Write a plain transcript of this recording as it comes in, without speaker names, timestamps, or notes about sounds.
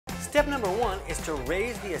Step number one is to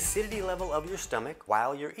raise the acidity level of your stomach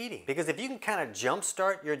while you're eating. Because if you can kind of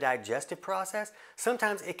jumpstart your digestive process,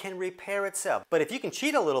 sometimes it can repair itself. But if you can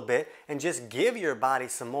cheat a little bit and just give your body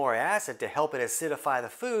some more acid to help it acidify the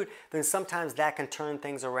food, then sometimes that can turn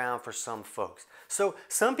things around for some folks. So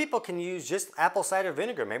some people can use just apple cider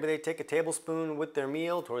vinegar. Maybe they take a tablespoon with their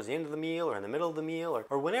meal towards the end of the meal or in the middle of the meal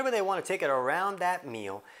or whenever they want to take it around that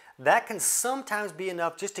meal. That can sometimes be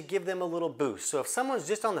enough just to give them a little boost. So if someone's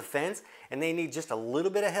just on the fence and they need just a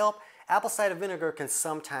little bit of help, apple cider vinegar can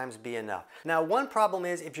sometimes be enough. Now, one problem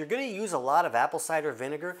is if you're going to use a lot of apple cider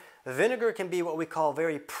vinegar, vinegar can be what we call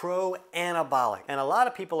very pro-anabolic. And a lot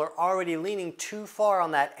of people are already leaning too far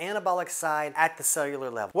on that anabolic side at the cellular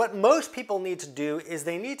level. What most people need to do is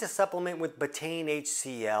they need to supplement with betaine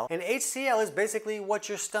HCl. And HCl is basically what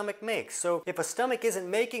your stomach makes. So if a stomach isn't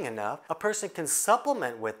making enough, a person can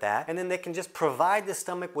supplement with that, and then they can just provide the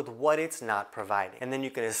stomach with what it's not providing. And then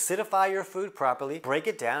you can acidify your food properly, break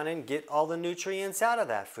it down, and get all the nutrients out of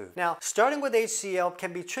that food. Now, starting with HCl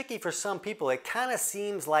can be tricky for some people. It kind of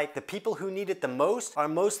seems like the people who need it the most are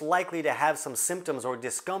most likely to have some symptoms or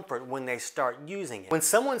discomfort when they start using it. When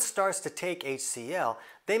someone starts to take HCl,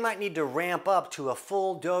 they might need to ramp up to a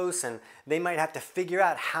full dose, and they might have to figure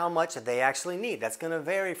out how much they actually need. That's going to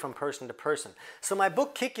vary from person to person. So my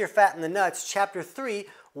book, Kick Your Fat in the Nuts, Chapter 3,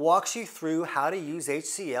 walks you through how to use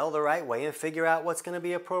HCl the right way and figure out what's going to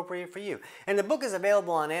be appropriate for you. And the book is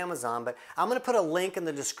available on Amazon, but I'm going to put a link in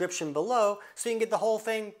the description below so you can get the whole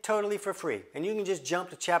thing totally for free. And you can just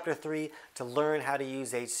jump to Chapter 3 to learn how to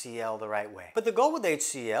use HCl the right way. But the goal with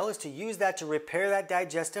HCl is to use that to repair that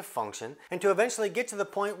digestive function and to eventually get to the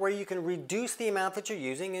point where you can reduce the amount that you're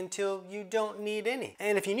using until you don't need any.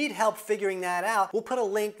 And if you need help figuring that out, we'll put a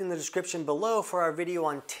link in the description below for our video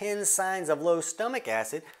on 10 signs of low stomach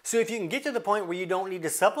acid. So if you can get to the point where you don't need to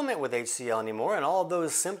supplement with HCl anymore and all of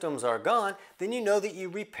those symptoms are gone, then you know that you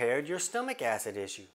repaired your stomach acid issue.